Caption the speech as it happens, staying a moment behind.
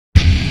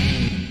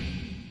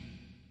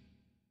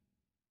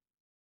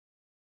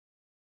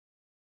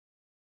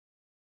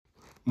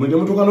Mwende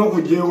mutuka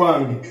n'okujja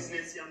ewange.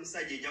 Business ya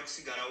musajja ejja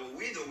kusigalawo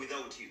with or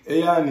without you.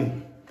 Eyani.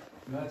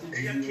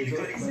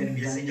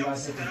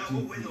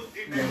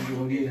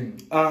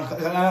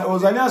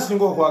 Ozani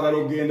asinga okwagala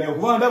okgenda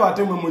kuba ndaba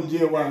ate mwe mujja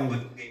ewange.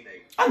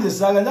 Anje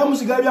saaga nja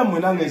musigala byammwe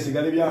nange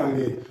nsigale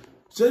byange.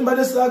 So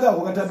mbadde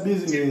saagaako kata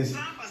business.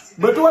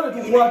 Bwe tuba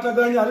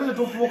tetukwataganya ate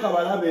tetufuuka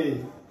balabe.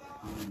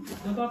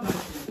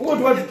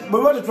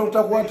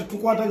 Bwe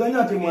tukwataganya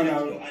ate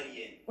mwana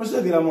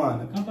osegera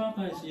mwana.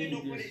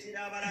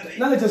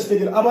 Nange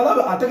kyesitegera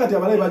abalabe ate kati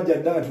abalabe bajja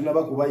dda nga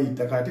tunaba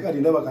kubayita kati kati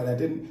ndaba kale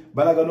ate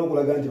balaga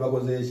n'okulaga nti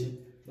bakoze eki.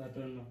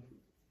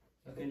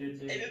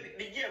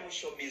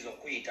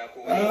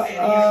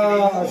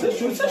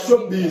 Se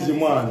showbiz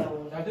mwana.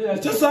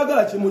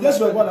 Kyesaagala kimu jesi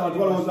bakwana abantu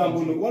balowooza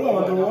mbunu waliwo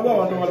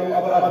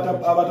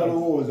abantu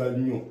abatalowooza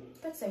nnyo.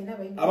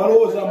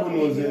 Abalowooza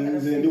mbunu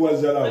nze ndi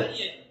wazalawo.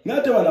 Naye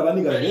ate bano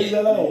abaniga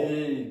beezalawo.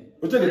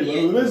 Otegedde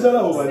bano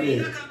beezalawo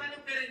bane.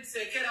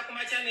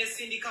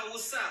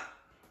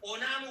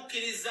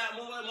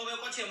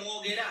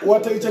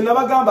 Wate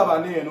nabagamba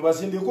baneeno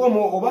basindika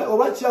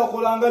oba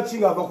kyakolanga ki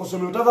ng'ava ku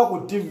ssomero tava ku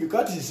TV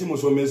kati si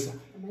musomesa.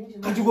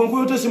 Kati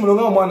gonkuyo tesimulo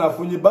nga omwana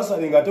afunye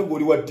basale ng'ate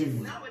gw'oli wa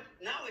TV.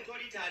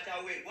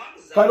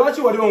 Kale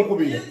lwaki wali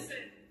onkubira?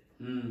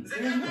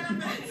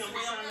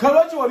 Kale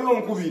lwaki wali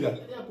onkubira?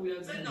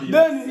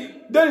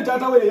 Deni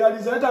taata we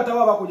yaliza naye taata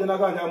we abakujja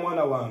naganja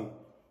mwana wange.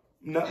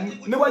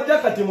 Ne bwajja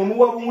kati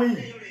mumuwa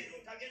buwi.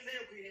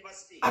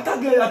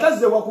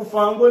 Atazze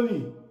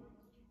wakufangoni.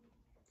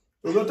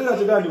 Ozotega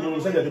tegandi mu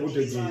musajja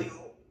tebutegeera.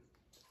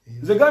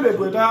 Nze gambe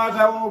gwe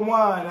taata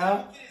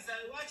w'omwana.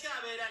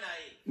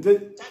 Nze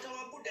taata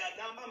wa Buda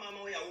agamba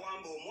mama we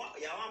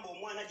yawamba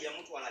omwana gye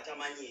yamutwala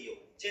atamanyiiyo.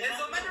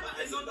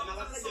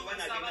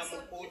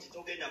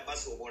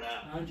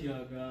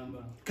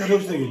 Kati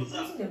okitegere.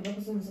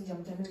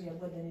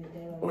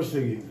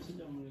 Okitegere.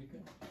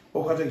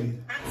 Okategere.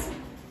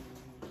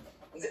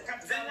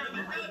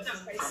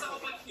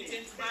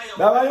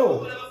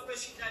 Dabayo.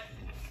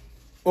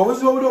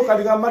 Obuzibu obuliwo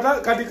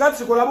kati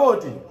sikola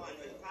booti.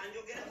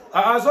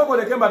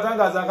 Asookoleke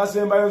mbatangaza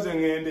akasembayo nze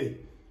ngende.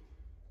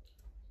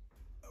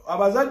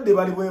 Abazadde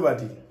bali bwe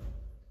bati.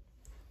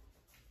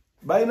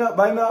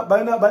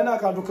 Baina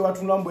akantu ke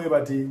batunulamu bwe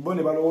bati bo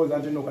ne balowooza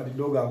nti nno kati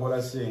dogo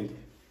akola ssente.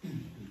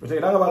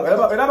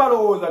 Era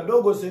balowooza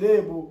dogo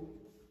sereebu.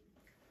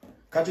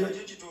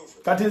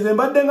 Kati nze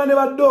mbadde nga ne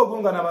baddogo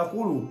nga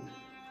nabakulu.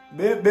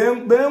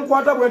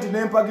 Benkwata bwe nti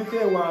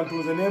nempagika ewantu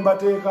nze ne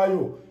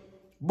mbateekayo.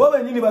 Bo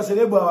bennyini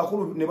basereebu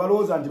abakulu ne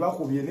balowooza nti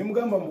bakubye ne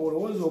mugamba mbu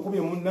olowooza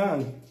okubye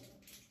munnange.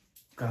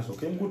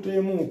 Kansooke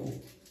nkuteemuuko.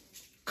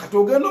 Kati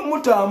ogenda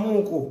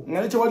omutaamuuko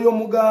nga ne kyewali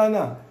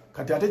omugaana.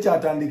 Kati ate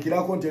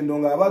kyatandikirako nti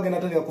endonga aba agenda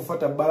atandika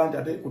kufata bbala nti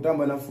ate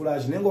kutambula na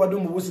flash. Naye ng'obadde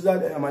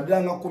omubuusiza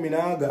amadira nga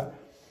 10 aga.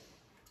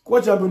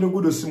 Kuba champion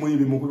Gudo si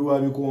muyimbi mukulu wa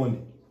bikonde.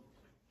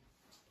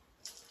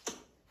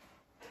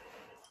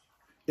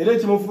 Era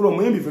ekimufuula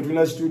omuyimbi ffe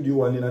tulina studio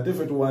wane nate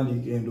ffe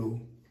tuwandiika endoo.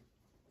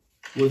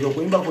 Weza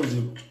okuyimba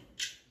kuzibu.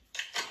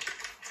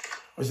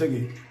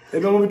 Osege.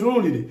 Ebyo mu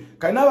bitunulire.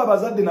 Kali n'abo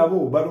abazadde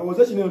nabo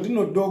balowooza kino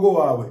tino ddogo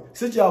waabwe.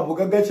 Si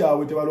kyabugagga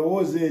kyabwe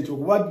tebalowooza ekyo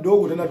kuba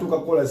ddogo tannatuuka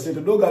kukola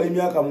ssente. Ddogo ali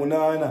myaka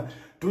 8.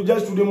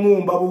 Tujja tuli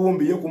mumba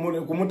bubumbi ye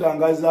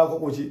kumutangazaako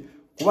kuki.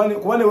 Kuba ne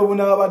bwe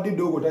bunaabadde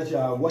ddogo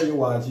takyagwa ye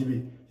wa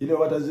kibi. Ile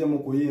batazeemu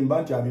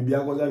kuyimba nti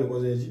abibyakoze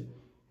abikoze eki.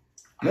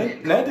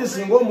 Naye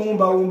tesinga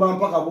omuwumbawumba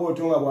mpaka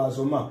bw'otyo nga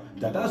bw'asoma.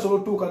 Tata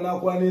asobola otuuka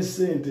n'akola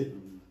n'essente.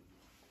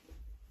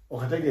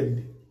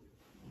 Okategedde.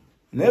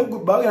 Naye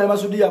bagenda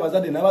masudi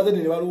abazadde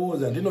n'abazadde ne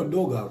balowooza nti no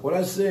dogo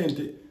akola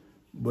ssente.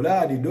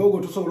 Buladi dogo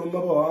tusobola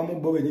omubaba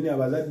wamu bo bennyini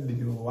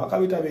abazadde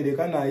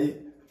wakabitabeereka naye.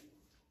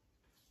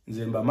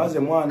 Nze mbamaze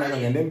mwana nga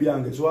ngende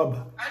mbyange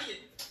swaba.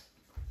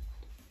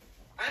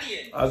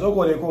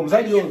 Azokoleko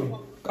omusajja ono.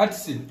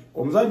 Katisi.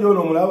 Omusajja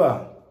ono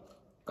omulaba.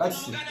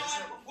 Katisi.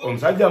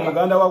 Omusajja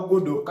muganda wa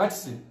Gudo.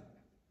 Katisi.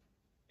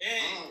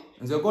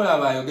 Nze kola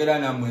bayogera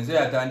nammwe nze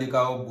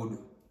yatandikawo Gudo.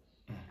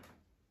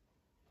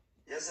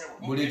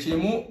 Buli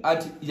kimu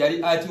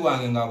yali ati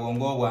wange nga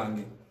bwongo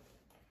bwange.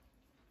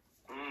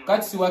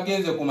 Katisi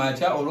wagenze ku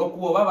makya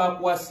olw'okuba oba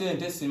bakuwa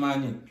ssente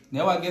simanyi.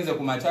 Naye wagenze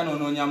ku makya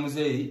n'onoonya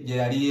muzeeyi gye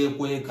yali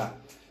yeekweka.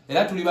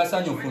 Era tuli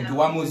basanyufu nti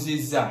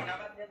wamuzizza.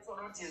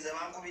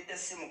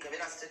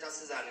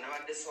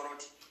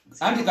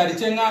 Anti kati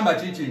kye ŋŋamba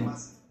kikino.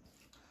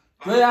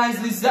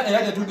 Tweyanzizza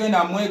era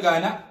tetugenda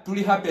mwegaana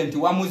tuli happy nti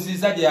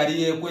wamuzizza gye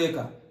yali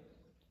yeekweka.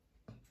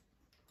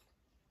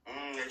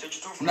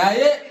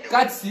 Naye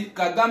Katisi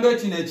kagambe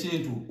kino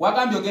ekintu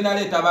wagambye ogenda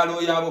leeta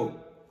balooyabo.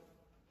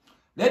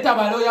 Leeta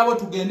balooyabo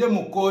tugende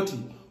mu kkooti.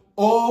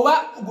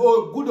 Oba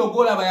Gudo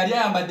golaba yali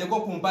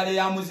ayambaddeko ku mpale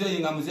ya muzeeyi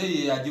nga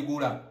muzeeyi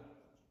yagigula.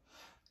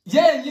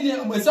 Yennyini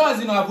essaawa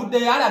zino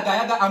avuddeyo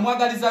alaga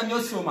amwagaliza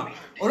nnyo soma.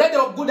 Olwedde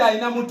Gudo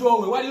alina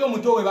mutowe waliyo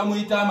mutowe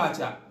bamuyita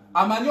amakya.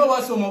 Amanyi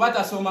obasoma oba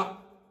tasoma.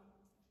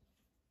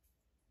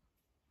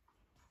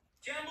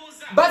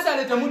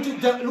 Basale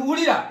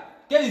temulira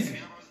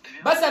Keizi.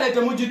 Basale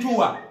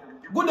temugituwa.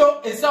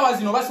 Gudo esawa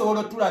zino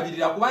basobola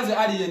tulabirira kubanze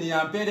alien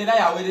yamperera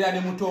yawerera ne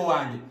muto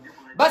wange.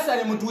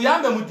 Basale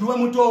mutuyambe mujuwe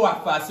muto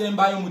waffe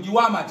asembayo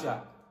mujiwa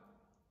amacha.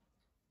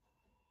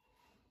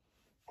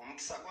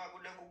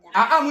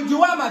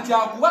 Mujiwa amacha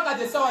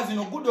kuwakati esawa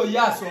zino Gudo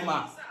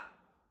yasoma.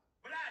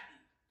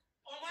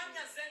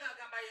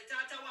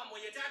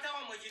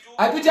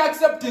 Atucha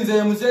accepting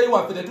ze muzeyi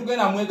waffe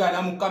tetugenda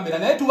mwegana mu kamera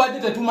naye tubadde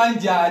tetumanyi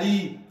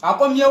gyali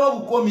akomyewo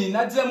bukomi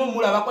nazzemu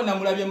mulabako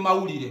namulabye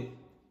mawulire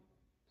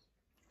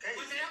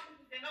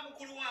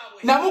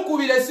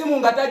namukubira essimu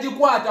nga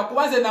tagikwata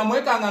kubanze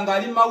namwekanga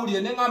ng'ali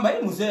mawulire ne ngamba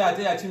muzeyi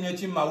ate yakimye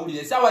ki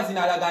mawulire sawa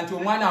zino alaga nti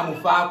omwana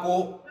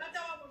amufaako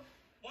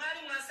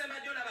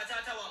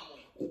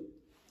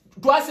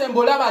twasemba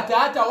olaba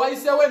taata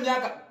wayiseewo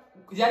emyaka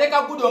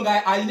yaleka Gudo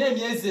nga alina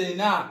emyezi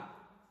 4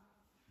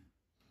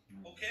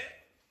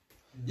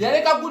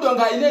 yaleka Gudo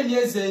nga alina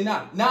emyezi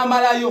 4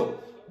 n'amalayo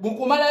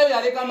bukumalayo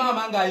yaleka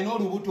maama nga alina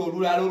olubuto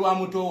olulala olwa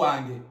muto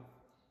wange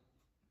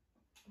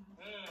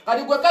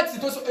kati gwe kati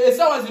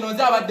esawa zino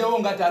nze abaddewo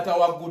nga taata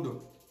wa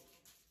Gudo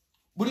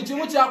buli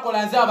kimu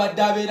kyakola nze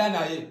abadde abeera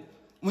naye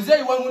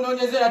muzeeyi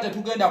wamunoonyeza era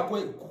tetugenda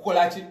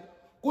kukola ki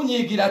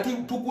kunyiigira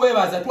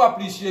tukwebaza tu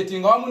appreciate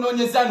nga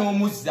wamunoonyeza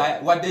n'omuzza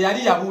wadde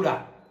yali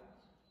yabula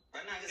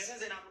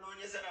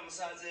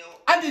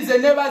andi nze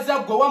nebaza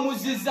gwe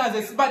wamuzizza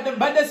nze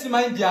mbadde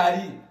simanyi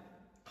gyali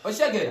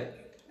oshegera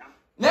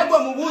naye gwe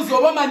mubuuzi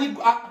oba omanyi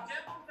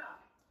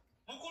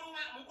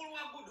mukulu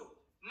wa Gudo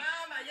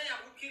maama ye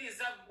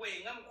yakukkiriza gwe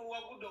nga mukulu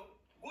wa Gudo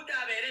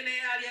abeere ne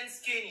alien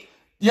skin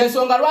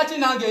yensonga lwaki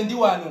nange ndi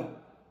wano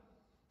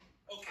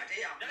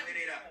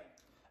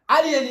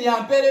alien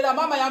yamperera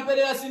mama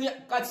yamperera senior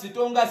kati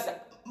sitongasa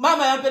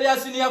mama yamperera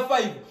senior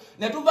 5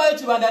 ne tuvayo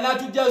kibanda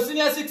natujjayo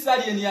senior 6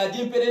 alien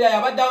yagimperera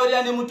yabadde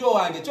awerera ne muto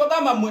wange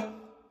kyogamba mmwe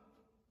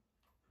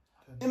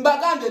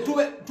mbagambe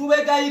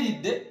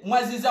tubegayiridde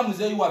mwaziza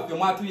muzeeyi waffe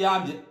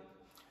mwatuyambye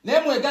naye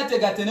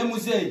mwegategate ne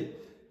muzeeyi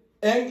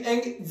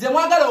nze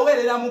mwagala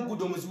oweerera mu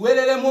Gudo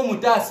muziweereremu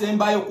omuto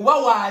asembayo kuba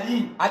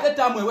waali ate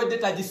tamwewedde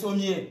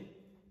tagisomye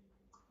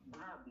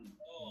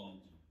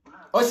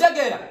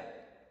oshegera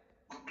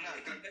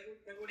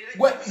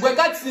gwe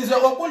kati sinze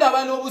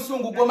okundaba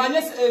n'obusungu gwomanye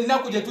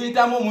ennaku gye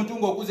tuyitamu omuntu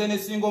ng'okuze ne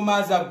singo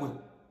maaza gwe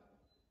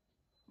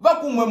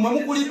bakumwe mwe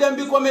mukulidde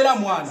mbikomera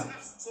mwana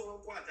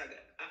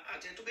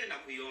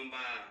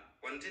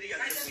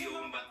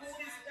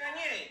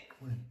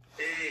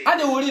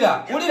andi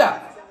wulira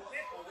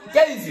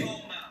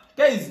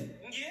keizi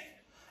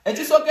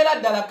ekisokera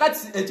ddala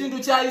kati ekintu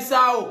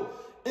kyayisaawo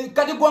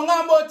kati gwe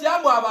ngamba oti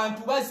abo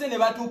abantu bazze ne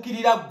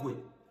batuukirira gwe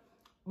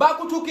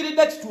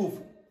bakutuukiridde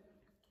kituufu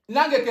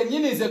nange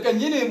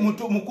kenyini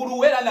mukulu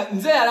wera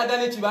nze yalaga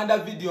n'ekibanda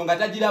video nga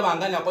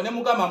tagirabanga nako ne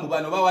mugamba mu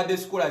bano bawadde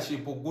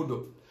scholarship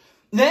Gudo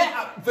naye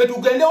ffe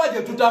tugende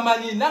wagye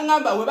tutamanyi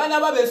nangamba we bana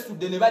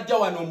babesitudde ne bajja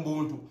wano mu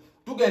buntu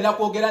tugenda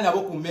kwogera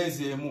nabo ku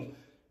mmeezi emu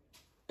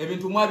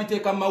ebintu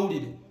mwabiteeka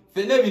mawulire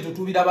ffe n'ebintu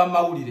tubiraba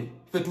mawulire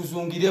ffe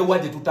tuzungire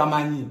wagye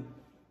tutamanyi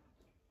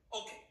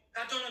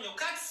katono nyo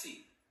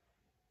katsi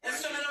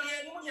essomero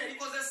lyerimu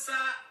lyerikozesa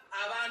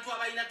abantu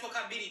abalina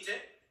tokability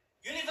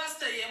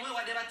University yemwe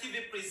wadde ba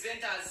TV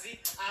presenters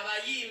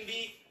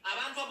abayimbi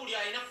abantu abuli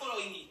alina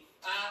following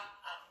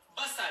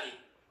basali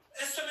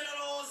essomero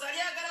looza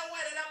lyagala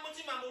kuweerera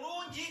mutima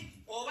mulungi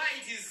oba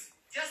it is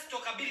just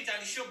talkability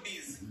and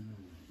showbiz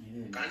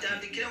kati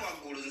andikire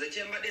waggulu nze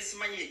kyembadde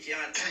simanyi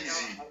ekyata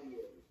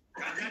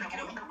kati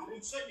andikire waggulu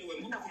nsonyiwe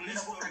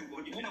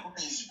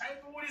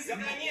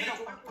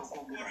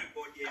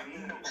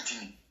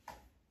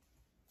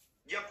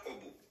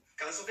Jacob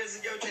kansoke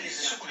zijjayo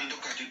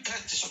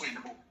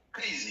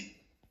crazy.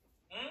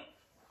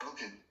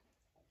 Okay.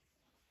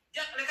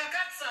 Leka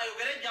katsa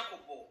ayogere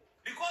Jacobo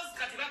because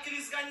kati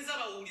bakirizganyiza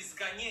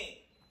bawuliziganye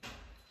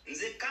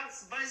nze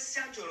kats vice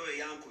chancellor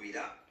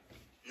yankubira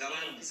nga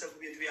bampisa ku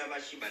bintu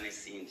by'abashiba ne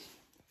Cindy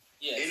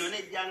eno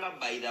nejjanga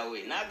by the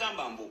way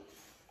n'agamba mbu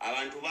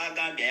abantu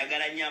bagambye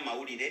ayagala nnyo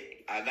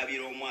amawulire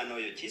agabira omwana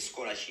oyo ki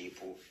scholarship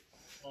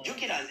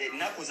jukira nze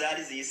ennaku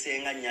zaali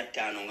ziyisenga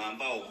 5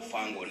 ngamba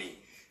okufangone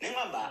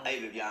nengamba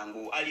ebyo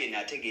byangu alien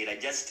ategeera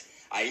just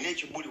ayina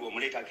ekibuli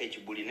womuleetako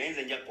ekibuli naye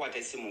nze nja kukwata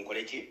essimu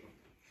nkole ki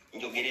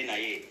njogere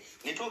naye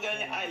netwogera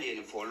ne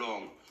alien for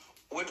long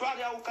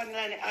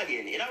wetwalyawukanira ne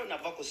alien era we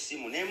nava ku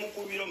ssimu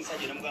nemukubira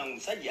omusajja nemugamba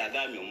omusajja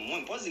agambye omumwe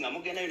mpozi nga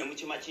mugendayo ne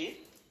mukima ki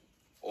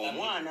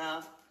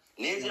omwana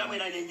nenziramu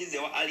era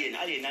nenjizewa alien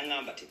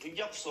aŋŋamba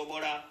tetujja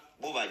kusobola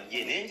bo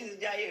bajje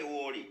nenjizijjayo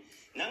ewooli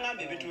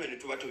naŋŋamba ebintu bye ne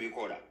tuba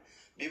tubikola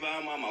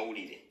bibaamu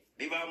amawulire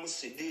bibaamu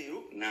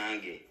sidiiru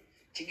nange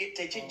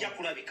tekijja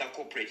kulabika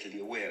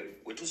corporately well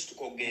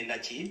wetusituka okugenda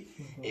ki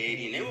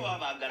eri naye bwe baba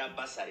baagala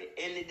basale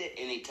any day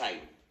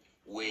anytime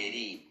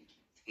weeri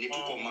ne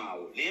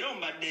tukomaawo leero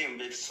mbadde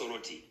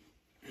mbekisoloti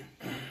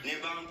ne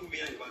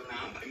bankubira ne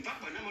bagamba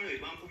mpaka bannamawulire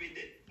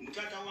bankubidde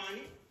mutaata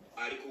waani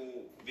ali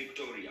ku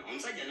Victoria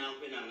omusajja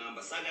nankwe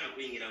nangamba saagala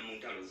kuyingira mu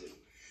ntalo zino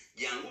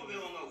jangu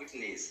obeewo nga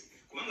witness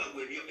kubanga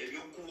gwe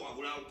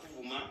ebyokuwabula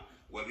okuvuma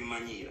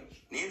wabimanyiira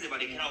naye nze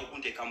balekerawo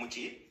okunteeka mu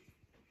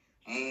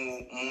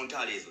mu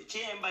ntalo ezo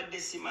kyembadde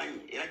simanyi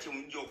era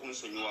kimujja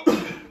okunsonyiwako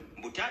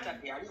mbu taata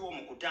teyaliwo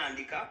mu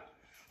kutandika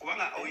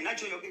kubanga olina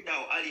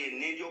kyoyogeddeawo alien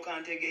n'endyoka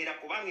ntegeera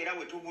kubanga era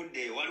bwe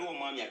tuvuddeeyo waliwo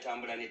omwami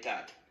atambula ne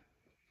taata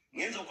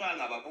ngenza okulaba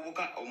nga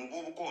abavubuka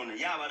omuvubuka ono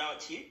yabala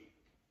ki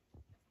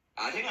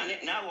ate nga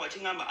naawe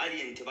wakiŋŋamba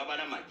alien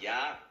tebabala majja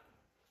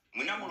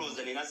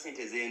munamulowooza nina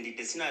ssente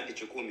zendidde sinabye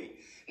 10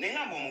 naye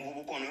ngamba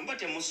omuvubuka ono mba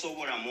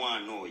temusobola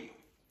mwana oyo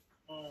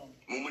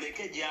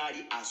mumuleke gyali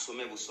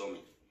asome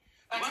busome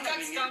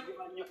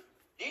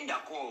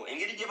lindako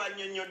engeri gye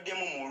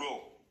bannyonnyoddemu mulo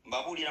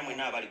mbabuulira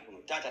mwena abali kuno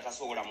taata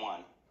tasobola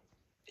mwana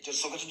ekyo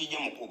kisooka tugijje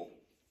mu kkubo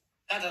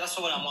taata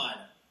tasobola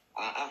mwana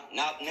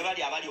ne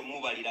bali abali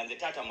omubalira nze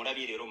taata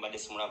mulabye leero mbadde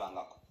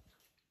simulabangako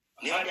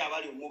ne bali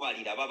abali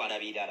omubalira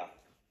babalabirala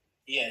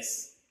yes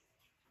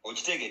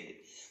okitegedde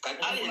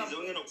kati alenze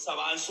ongenda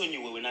okusaba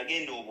ansonyiwe we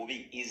nagenda obubi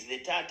is the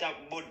taata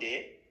bode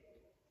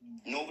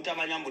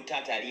n'obutamanya mbu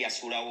taata ali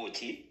yasuulawo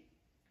ki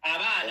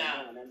abaana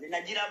nze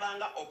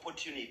nagirabanga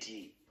opportunity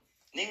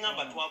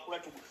neŋŋamba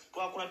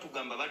twakula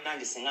tugamba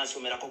bannange singa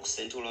nsomerako ku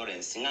St.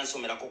 Lawrence singa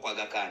nsomerako ku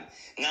Aga Khan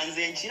nga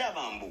nze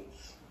nkiraba mbu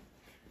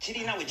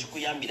kirina we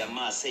kikuyambira mu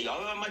maaso eyo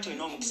ababama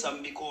kyolina omukisa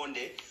mu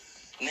bikonde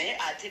naye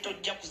ate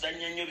tojja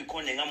kuzannya nnyo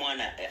bikonde nga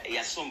mwana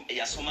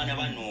yasoma na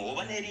bano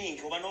oba ne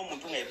linki oba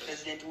n'omuntu nga ye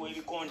pulezidenti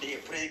w'ebikonde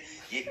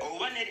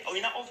oba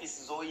olina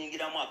offices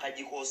oyingiramu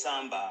akagiko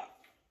osamba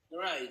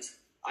right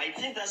I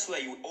think that's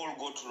where you all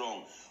got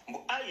wrong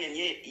mbu alien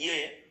ye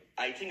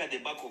I think at the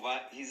back of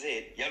his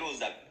head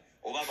yalooza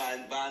oba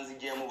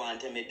banzigyemu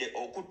bantemedde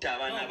okutta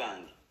abaana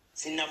bange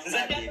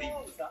sinnafunaebi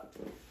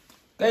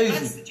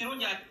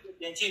kirungi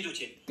ekintu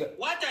kye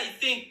what I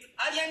think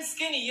alien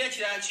skin ye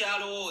kirala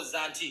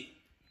kyalowooza nti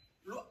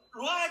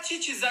lwaki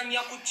kizannya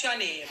ku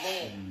chane emu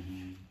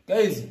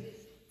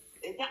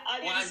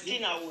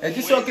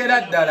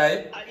ekisookera ddala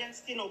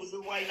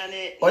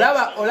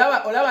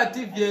olaba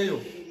tv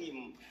eyo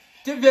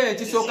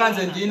ekisooka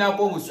nze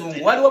ngirinako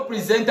obusungu waliwo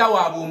purezenta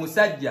waabwe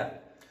omusajja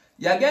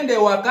yagenda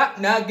ewaka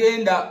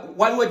n'agenda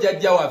waliwo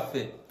jjajja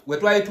waffe we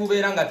twali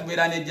tubeera nga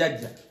tubeera ne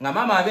jjajja nga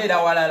maama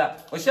abeera walala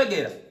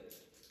oshegera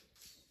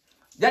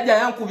jjajja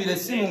yankubira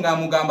essimu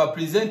ng'amugamba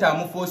purezenta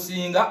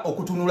amufoosinga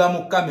okutunula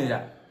mu kamera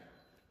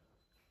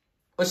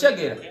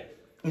oshegera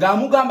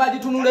ng'amugamba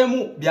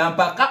agitunulemu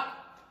byampaka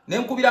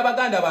nenkubira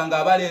baganda bange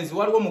abalenzi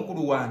waliwo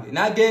mukulu wange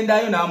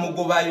n'agendayo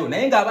n'amugobayo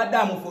naye ng'abadde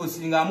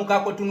amufoosinga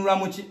amukako tunula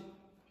muki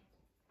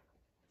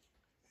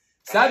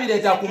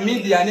sabireeta ku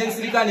media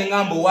n'ensirika ne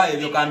ŋŋamba owaayo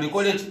ebyo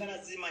kambikole ki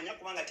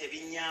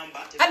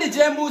kati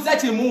kyembuuza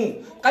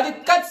kimu kati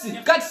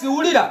katsi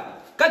wulira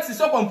katsi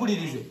sooka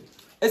mpulirize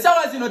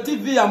essaawa zino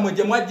tv yammwe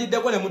gye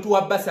mwajjiddeko ne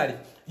mutuwa basale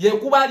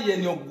yekuba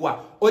aliyeni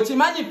oggwa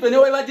okimanyi ffe ne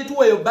we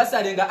bagituwa eyo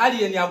basale nga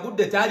aliyeni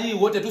agudde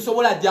taliiwo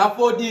tetusobola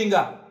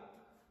gyafodinga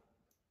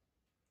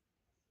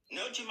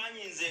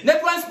ne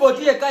transport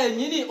yekka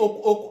yennyini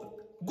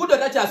Gudo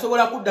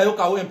takyasobola kuddayo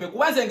kawempe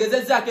kuba nze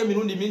ngezezzaako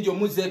emirundi mingi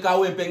omuzzeeko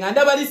awempe nga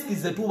ndaba lisiki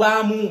ze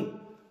tubaamu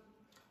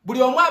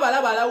buli omu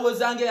abalaba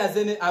alawooza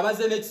ng'eyaze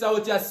abaze n'ekisawo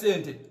kya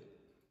ssente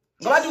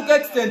nga batuuka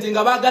extent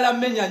nga baagala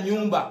mmenya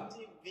nnyumba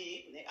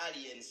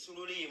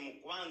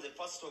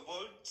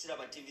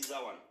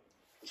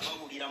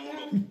kibawulira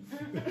mulo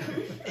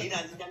era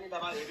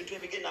nzijanedaba ebintu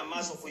ebigenda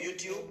maaso ku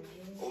YouTube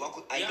oba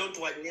I don't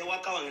want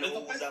newaka wange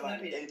n'okubuuza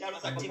abantu entalo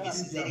za TV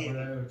zirimu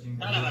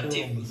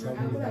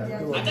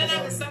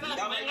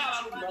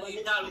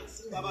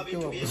aba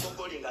bintu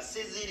byesogoli nga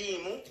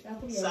sizirimu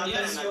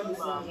saagala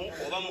nabibaamu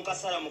oba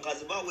mukasala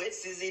mukazi bawe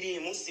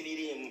sizirimu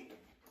sibirimu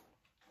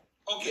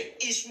okay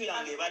issue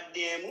yange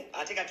ebaddeemu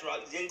ate kati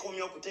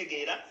nkomye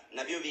okutegeera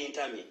nabyo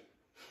bintamye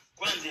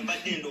kwanze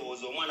mbadde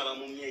ndowooza omwana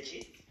bamumye eki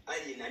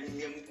ali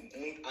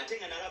ate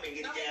nga nalaba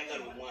engeri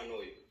gyayagala omwana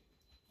oyo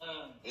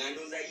nga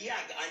ndowooza ye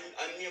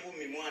amye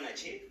bumi mwana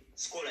ki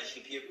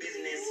scholarship ye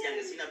bizinesi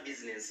yange sina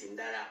bizinesi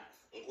ndala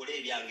nkole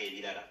ebyange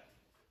ebirala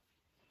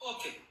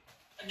okay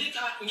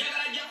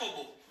njagala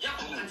jacobo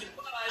nti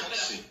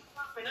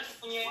fena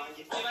tufunye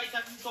ebayita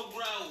bito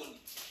ground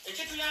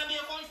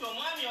ekituyambyeko nti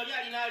omwami oli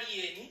alina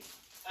aliyeni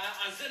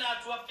azze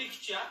n'atuwa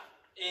picture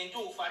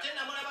entuufu ate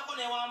namulabako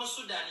newa mu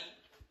Sudani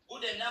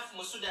good enough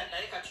mu Sudan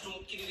naye kati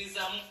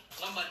tumukkiririzamu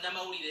ngamba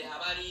namawulire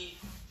abali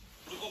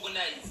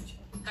recognized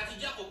kati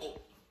jacobo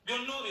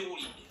byonna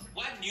obiwulidde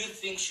what do you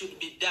think should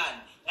be done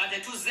nga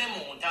tetuze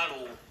mu ntalo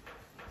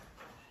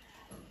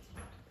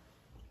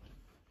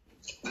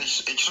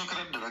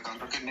ekisookera ddala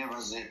kantoke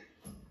nebaze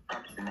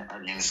captain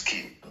alien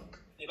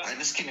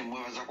skin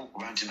mwebazaako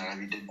okuba nti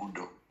nalabidde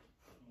Gudo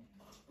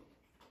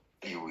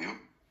eyoyo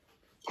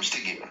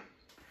okitegeera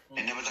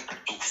nenebaza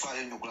kati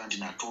okufaayo nnyo okulaba nti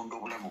natonda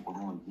obulamu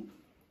bulungi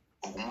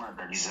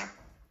okumwagaliza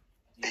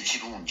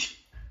ekirungi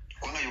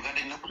kubanga Uganda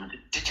ennaku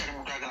tekyali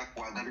muntu agala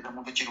kwagalira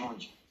muntu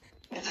kirungi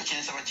neza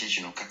kyensaba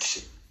kikino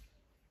katisi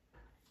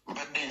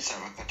mbadde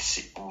nsaba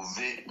katisi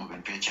ove mu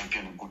bintu bya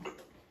champion Gudo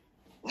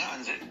nga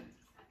nze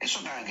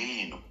ensonga yange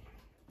yiino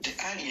nti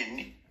alien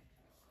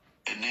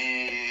ne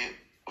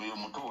oyo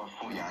muto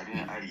waffe oyo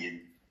alina alien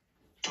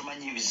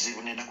tomanyi ebizibu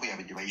n'ennaku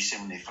yaabwe gye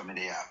bayiseemu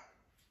n'efamire yaabwe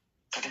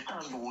kati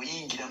kanzu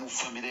oyingira mu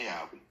famire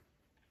yaabwe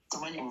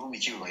tomanyi bulumi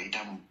ki bwe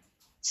bayitamu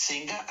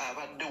singa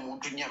abadde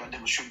omuntu nnyo abadde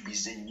mu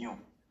showbiz ennyo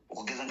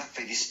okugeza nga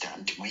Felista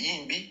nti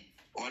muyimbi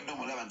obadde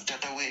omulaba nti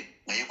taata we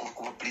nga yekuba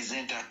kuba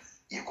purezenta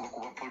yekuba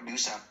kuba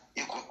producer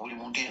yekuba ku buli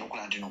muntu yenna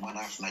okola nti n'omwana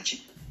afuna ki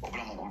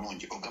obulamu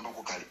bulungi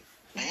ogambako kale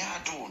naye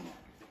ate ono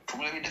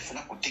tumulabidde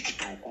ffena ku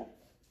tiktok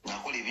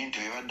ng'akola ebintu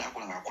byebadde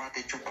akola ng'akwata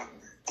ecupa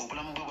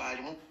obulamu bwe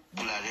bwalimu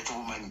bulaale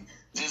tubumanyi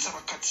nze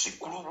nsaba katisi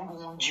kula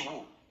obulungi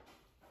bwo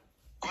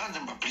kwanza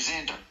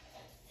mubapurezenta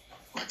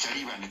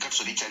bakyali bange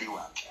katuso likyali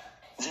wange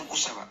nze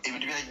nkusaba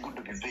ebintu bya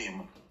Gudo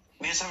biveemu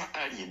nensaba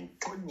alien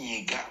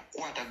tonyiiga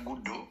kwata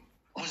Gudo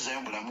muzzayo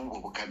obulamu bwe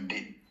obukadde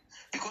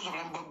because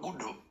obulamu bwa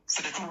Gudo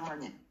ffe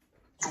tetumumanyi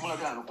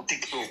tumulabira no ku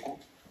tiktok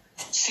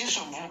sinsi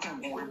omuvubuka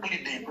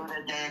webulidde embeera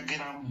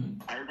gyayageramu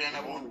ayogera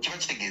nabo kiba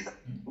kitegeeza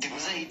nti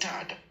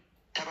buzeyitaata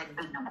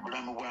tabadde nnyo mu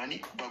bulamu bwani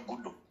bwa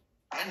Gudo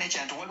ate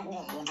nekyanti waliwo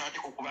omuntu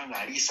ateeka okuba nga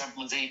aliisa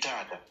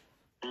muzeyitaata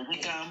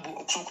ebigambo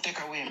okusobola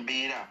okuteekawo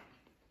embeera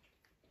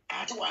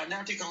ate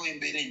wanaateekawo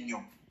embeera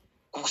ennyo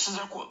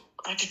okusinza ku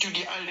attitude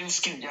ya Allen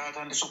Skin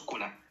gy'atandise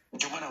okukola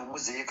nti omwana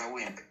bumuzeeyo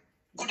kawempe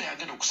Gudo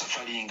yagenda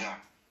okusafalinga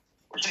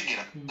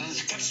otegeera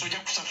nzi kati sojja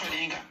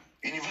kusafalinga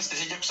university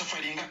sijja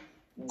kusafalinga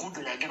Gudo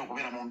yagenda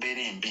okubeera mu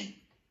mbeera embi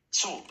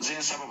so ze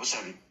nsaba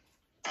busabi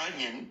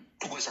Alien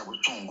tukozesa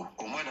busungu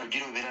omwana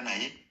ogira obeera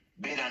naye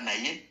beera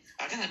naye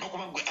ate ne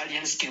bakuba gwe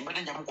Alien Skin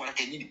mbadde nja mukwala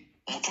kennyini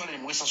mutwale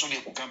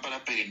muwesasulire ku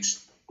Kampala Parents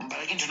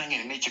mbalage nti nange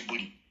nina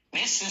ekibuli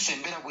naye sinsi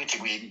embeera bweti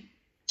bweri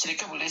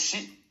kireka bulesi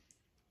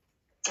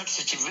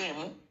katusi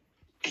kiveemu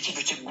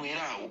ekintu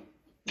kyeggweeraawo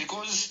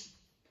because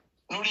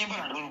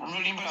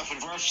nolimba laffe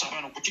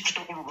lwatusabano ku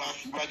tiktok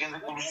lwagenze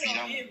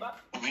kulufiiramu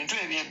mu bintu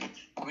ebyo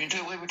bityo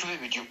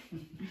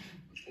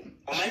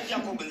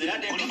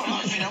olimba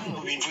lwafiiramu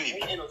mu bintu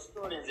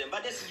ebyo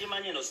mbadde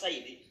sigimanyi eno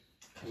saidi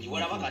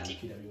ngiwolaba kati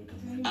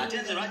ate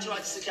nze lwaki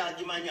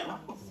sikyagimanya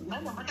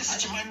mbadde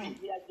sikimanyi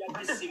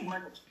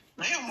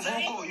naye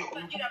omuvubuka oyo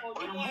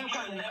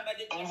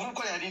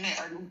omuvubuka yalina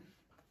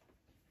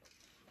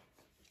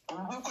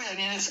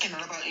Skin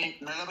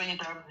nalaba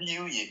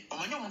interview ye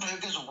omanyi omuntu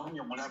ayogeza obulungi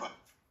omulaba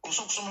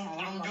osobola okusoma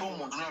obulumi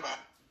bw'omuntu nalaba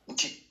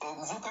nti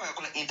omuvubuka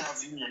yakola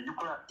interview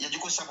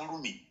yagikozesa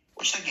bulumi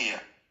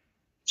okitegeera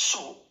so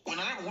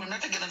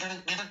wenategera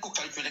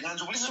netakokalifere nga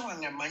nze obulizi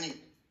wange mmanyi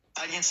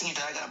Alien Skin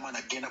tayagala mwana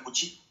agenda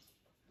kuki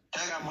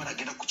tayagala mwana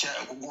agenda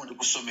kugundi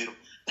ku ssomero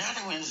naye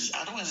ate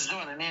wenzize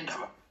wana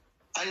nendaba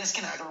Alien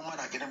Skin ayagala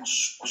omwana agende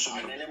ku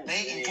ssomero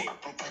naye into a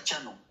proper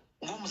channel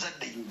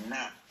ng'omuzadde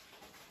yenna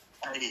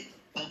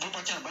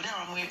mumpapachana bali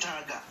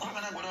abamwetaaga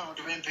kubanga nange olaba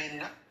abantu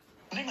bempeerera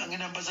naye nga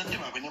ngenda mbazadde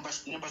baabwe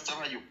ne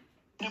mbasabayo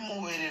ne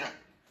muweerera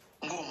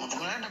ng'omuntu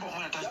ndaba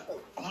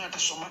omwana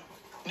tasoma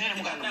naye ne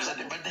muganda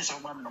muzadde mbadde nsaba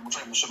omwami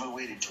nomutwale musome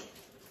weeretyo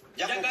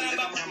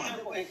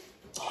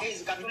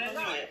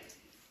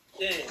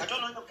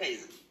katono nyo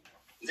kaizi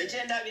nze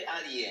kyendabye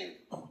Alien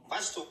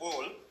first of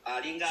all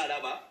alinga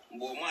alaba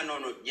ng'omwana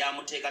ono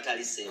gyamuteeka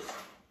tali seefu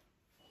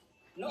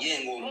ye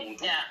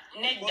ng'omuntu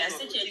nedda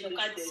si kyekyo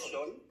kati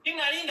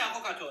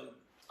tingalindako katono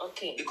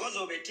because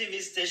of a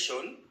TV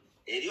station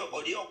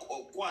oli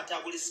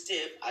okukwata buli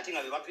step ate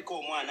nga bebapika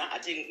omwana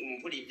ate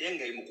mpulidde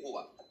nga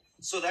emukuba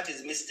so that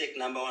is mistake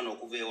number 1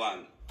 okuva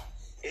ewange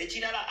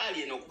ekirala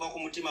Alien okuva ku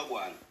mutima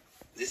gwange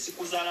nze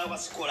sikuzaala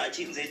basikola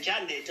ki nze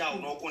kyandeetaawo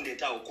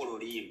n'okundeetaawo kola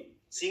oluyimba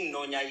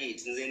sinoonya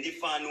hit nze ndi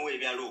faanu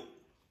ebyalo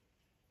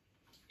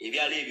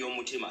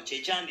eby'omutima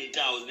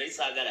kyekyandeetaawo naye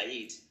saagala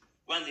hit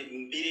kwanze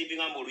mbira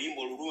ebigamba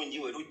oluyimba olulungi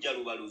we lujja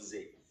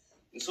lubaluze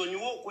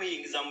nsonyiwa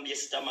okweyingiza mu bye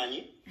sitamanyi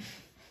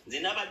nze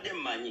nabadde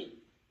mmanyi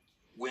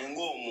gwe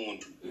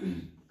ng'omuntu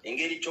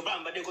engeri kyokka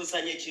mbadde kozesa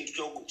nnyo ekintu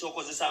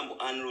ky'okozesa mbu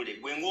unruly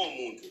gwe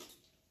ng'omuntu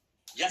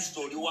just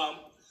oli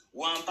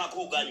wampaka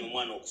oganya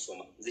omwana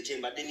okusoma nze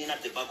kyembadde nina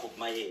the back of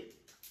my head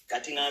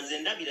kati nga nze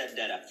ndabira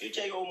ddala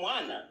future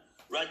y'omwana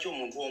lwaki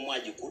omuntu omu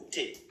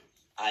agikutte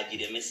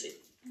agiremese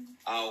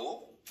awo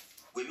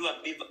bwe biba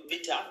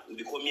bita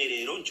mbikomye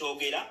leero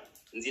nkyogera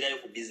nzirayo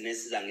ku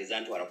bizinesi zange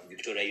zantwala ku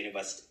Victoria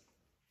University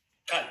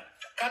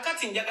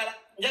kakati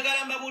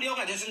njagala mbabulyo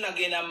kati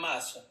sinagenda mu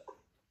maaso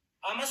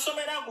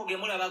amasomero ago ge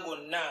mulaba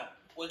gonna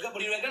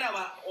buli lwe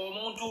galaba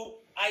omuntu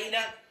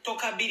ayina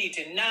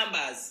tokability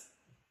numbers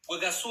bwe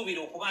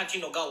gasuubira okuba nti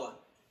no gawa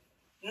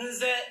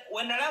nze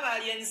we nalaba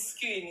Alien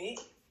Skin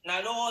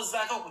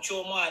nalowoozaako ku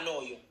ky'omwana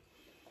oyo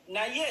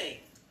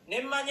naye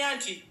ne mmanya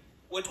nti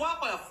we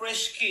twakola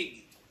Fresh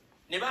Kid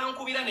ne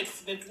bankubira ne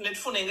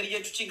tufuna engeri gye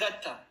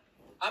tukigatta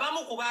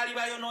abamu ku baali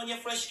bayonoonye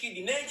Fresh Kid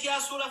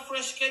n'ekyasuula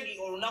Fresh Kid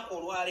olunaku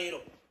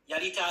olwaleero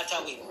yali taata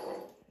we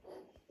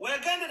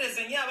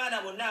weegendereze nnyo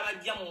abaana bonna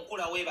abajja mu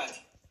nkula we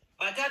bati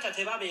bataata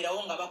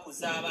tebabeerawo nga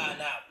bakuza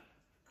abaana abo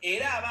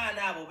era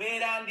abaana abo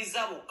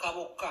beerandiza bokka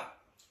bokka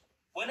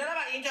bwe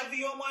nalaba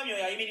interview y'omwami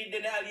oyo ayimiridde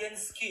ne Alien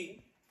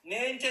Skin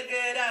ne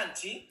ntegeera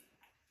nti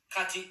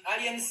kati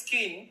Alien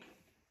Skin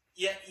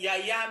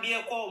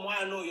yayambyeko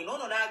omwana oyo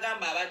noono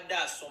n'agamba abadde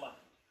asoma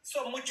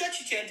so mu kyo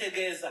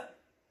kikyentegeeza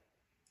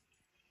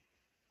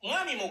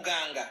mwami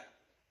muganga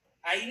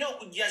alina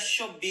okujja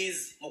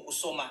showbiz mu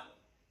kusoma.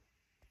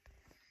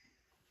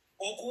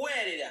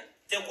 Okuweerera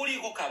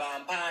tekuliiko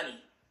kabampaani.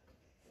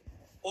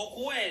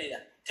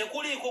 Okuweerera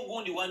tekuliiko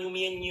gundi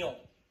wanyumye nnyo.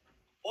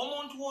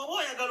 Omuntu oba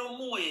oyagala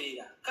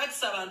omuweerera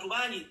kati abantu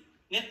bangi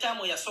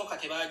n'ettaamu yasooka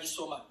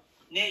tebagisoma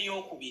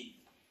n'eyokubiri.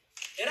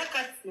 Era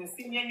kati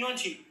nsimye nnyo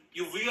nti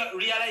you've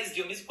realized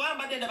your mistake. Kwa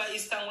mbadde ndaba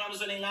Instagram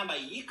zo ne ngamba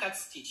yi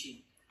kati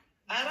kiki.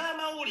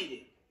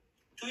 Ab'amawulire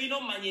tulina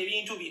omumanya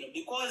ebintu bino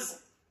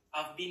because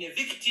I've been a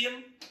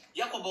victim.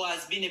 Jacobo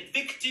has been a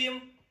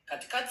victim.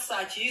 Kati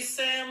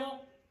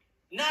saakiyiseemu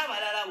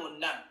n'abalala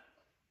bonna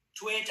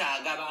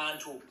twetaaga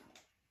bantu.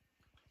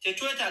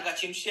 Tetwetaaga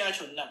kintu kya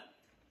kyonna.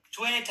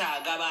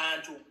 Twetaaga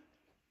bantu.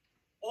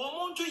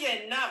 Omuntu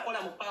yenna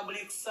akola mu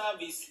public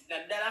service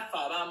naddala ffe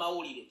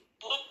ab'amawulire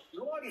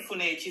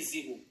lw'olifuna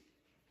ekizibu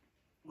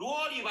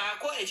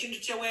lw'olibaako ekintu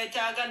kye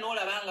weetaaga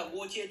n'olaba nga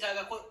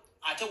gw'okyetaagako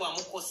ate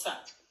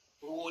wamukosa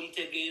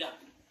lw'olitegeera.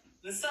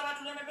 Nsaba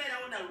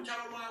tulemebeerawo na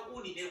lutalo lwa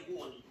gundi ne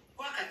gundi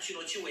kwaka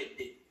kino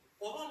kiwedde.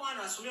 Oba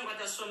omwana asomye oba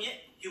tasomye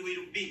he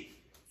will be.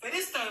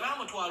 Felisita we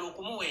baamutwala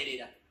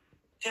okumuweerera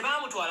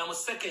tebaamutwala mu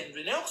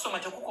secondary naye okusoma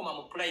tekukoma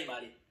mu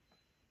primary.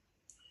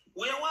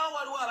 Weewaawo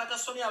waliwo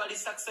abatasomye abali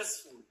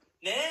successful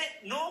naye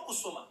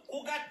n'okusoma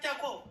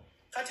kugattako.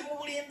 Kati mu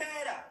buli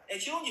mbeera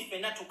ekirungi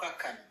ffenna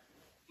tukakkanya.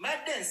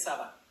 Mbadde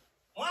nsaba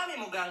mwami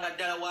Muganga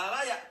ddala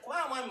waabaya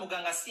kubanga mwami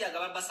Muganga si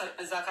yagaba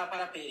basale za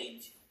kapala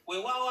parent.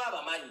 Weewaawo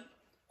abamanyi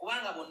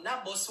kubanga bonna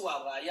bosi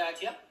waabwe ali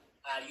atya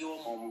ali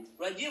omu.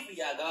 Rajivu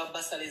yagaba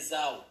basale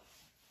zaawo.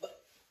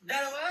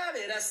 Ddala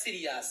waabeera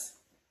serious.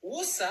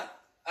 Wusa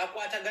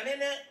akwatagane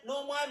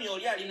n'omwami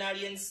oli alina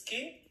alien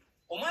skin.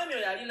 Omwami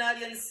oyo alina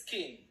alien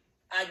skin.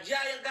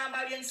 Ajja yagamba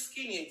alien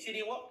skin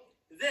ekiriwo.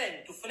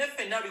 Then tufune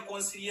ffenna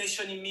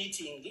reconciliation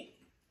meeting.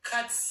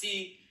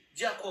 Katsi,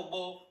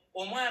 Jacobo,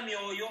 omwami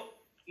oyo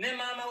ne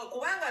maama we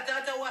kubanga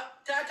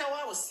taata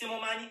waabo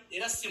simumanyi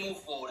era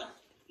simuvuula.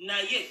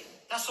 Naye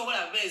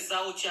tasobola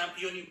beezaawo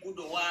champion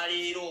gudo wa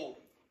leero.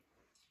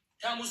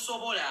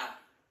 Tamusobola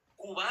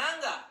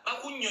kubanga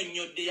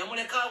bakunnyonnyodde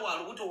yamuleka wa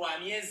lubuto lwa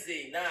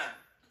myezi 4.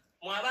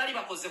 Mwabaali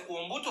bakoze ku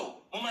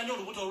mbuto mumanyi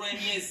olubuto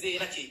lw'emyezi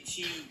 4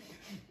 kyeki.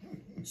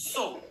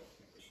 So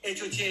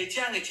ekyo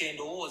kyekyange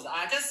kyendowooza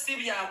ate si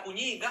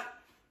byakunyiiga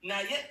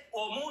naye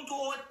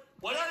omuntu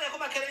walabyeko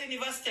Makerere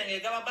University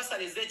ng'egaba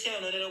basale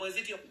z'ekyeyononero bwe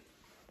zityo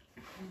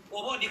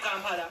oba odi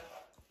Kampala